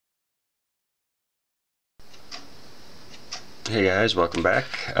Hey guys, welcome back.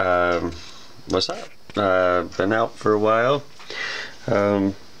 What's up? Been out for a while.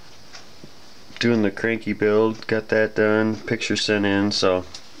 Um, Doing the cranky build, got that done, picture sent in, so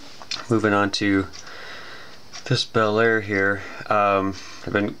moving on to this Bel Air here.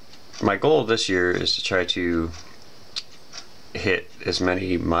 My goal this year is to try to hit as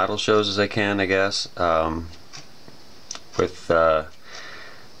many model shows as I can, I guess, with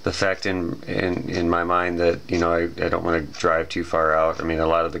the fact in my mind that, you know, I don't want to drive too far out. I mean, a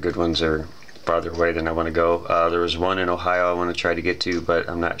lot of the good ones are farther away than I want to go. There was one in Ohio I want to try to get to, but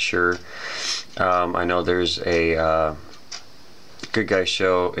I'm not sure. I know there's a Goodguys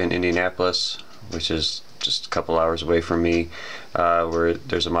Show in Indianapolis, which is just a couple hours away from me, where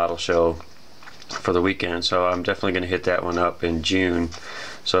there's a model show for the weekend, so I'm definitely going to hit that one up in June.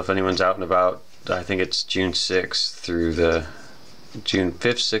 So if anyone's out and about, I think it's June 6th through the June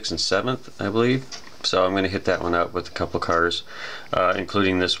 5th, 6th, and 7th, I believe. So I'm going to hit that one up with a couple cars,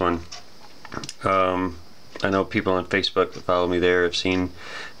 including this one. I know people on Facebook that follow me there have seen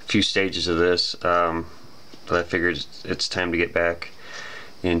a few stages of this, but I figured it's time to get back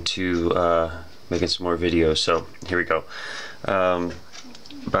into making some more videos. So here we go.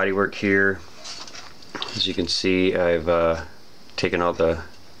 Body work here. As you can see, I've taken all the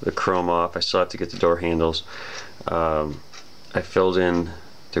chrome off. I still have to get the door handles. I filled in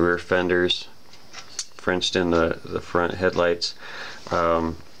the rear fenders, Frenched in the front headlights.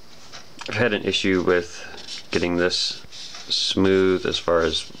 I've had an issue with getting this smooth as far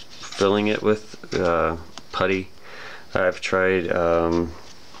as filling it with putty. I've tried,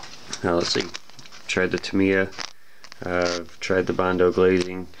 tried the Tamiya, I've tried the Bondo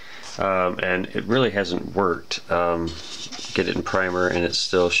glazing, and it really hasn't worked. Get it in primer and it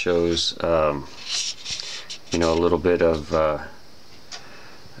still shows you know, a little bit of well,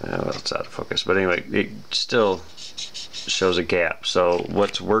 it's out of focus, but anyway, it still shows a gap. So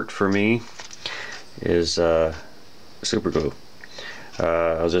what's worked for me is super glue.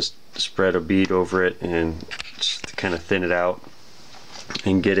 I'll just spread a bead over it and just kind of thin it out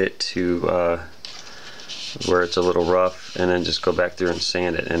and get it to where it's a little rough, and then just go back through and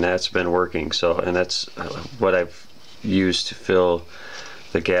sand it, and that's been working. So, and that's what I've used to fill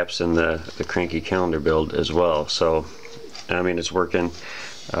the gaps in the cranky calendar build as well. So I mean, it's working.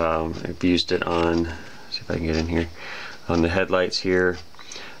 I've used it on, see if I can get in here, on the headlights here.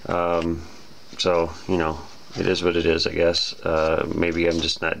 So, you know, it is what it is, I guess. Maybe I'm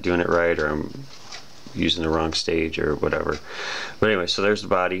just not doing it right, or I'm using the wrong stage or whatever. But anyway, so there's the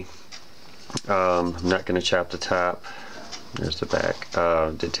body. I'm not going to chop the top. There's the back.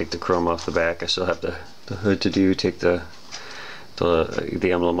 Did take the chrome off the back. I still have the hood to do. Take the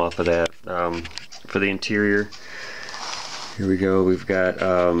emblem off of that. For the interior, here we go. We've got,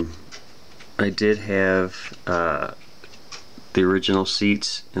 I did have the original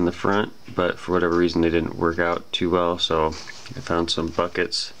seats in the front, but for whatever reason they didn't work out too well, so I found some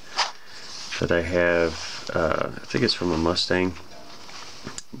buckets that I have. I think it's from a Mustang,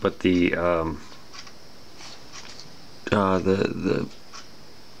 but the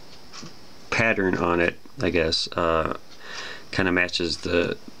pattern on it, I guess, kind of matches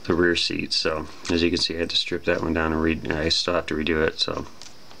the rear seats. So as you can see, I had to strip that one down and I still have to redo it. So,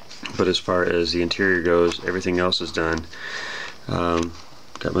 but as far as the interior goes, everything else is done.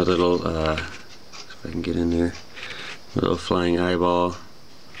 Got my little if I can get in there, my little flying eyeball.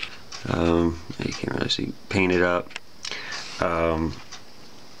 You can't really see, painted up. I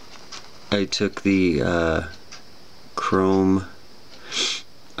took the chrome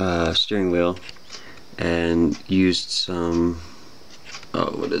steering wheel and used some,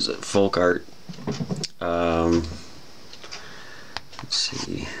 oh, what is it, folk art. Let's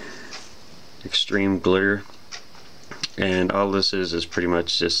see, extreme glitter, and all this is pretty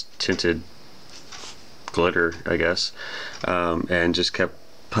much just tinted glitter, I guess, and just kept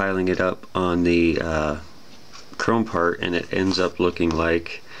piling it up on the chrome part, and it ends up looking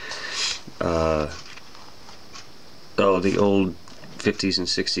like oh, the old 50s and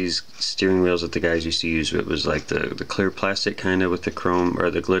 60s steering wheels that the guys used to use. It was like the clear plastic kind of with the chrome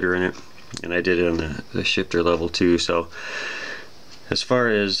or the glitter in it, and I did it on the shifter level too. So as far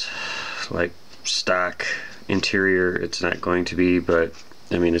as like stock interior, it's not going to be, but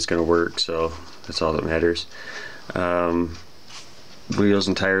I mean, it's going to work, so that's all that matters. Wheels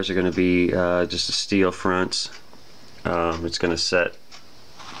and tires are going to be just a steel fronts. It's going to set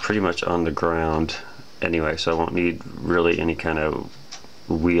pretty much on the ground anyway, so I won't need really any kind of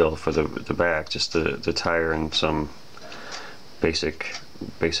wheel for the back, just the tire and some basic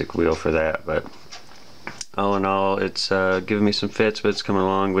wheel for that. But all in all, it's giving me some fits, but it's coming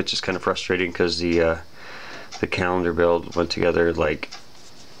along, which is kind of frustrating because the the calendar build went together like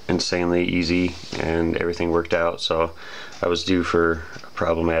insanely easy, and everything worked out. So I was due for a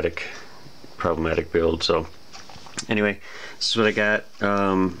problematic build. So anyway, this is what I got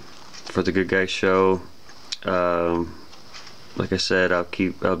for the Goodguys Show. Like I said,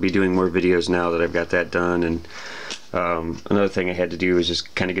 I'll be doing more videos now that I've got that done. And another thing I had to do was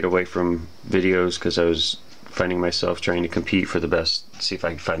just kind of get away from videos, because I was finding myself trying to compete for the best, see if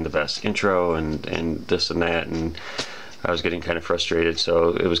I could find the best intro and this and that, and I was getting kind of frustrated. So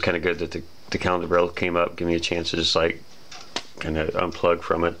it was kind of good that the calendar build came up, give me a chance to just like kind of unplug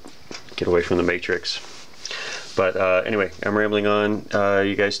from it, get away from the matrix. But anyway, I'm rambling on.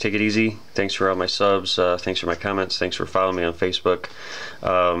 You guys take it easy. Thanks for all my subs. Thanks for my comments. Thanks for following me on Facebook.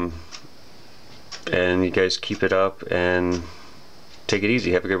 And you guys keep it up and take it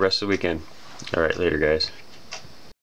easy. Have a good rest of the weekend. All right, later, guys.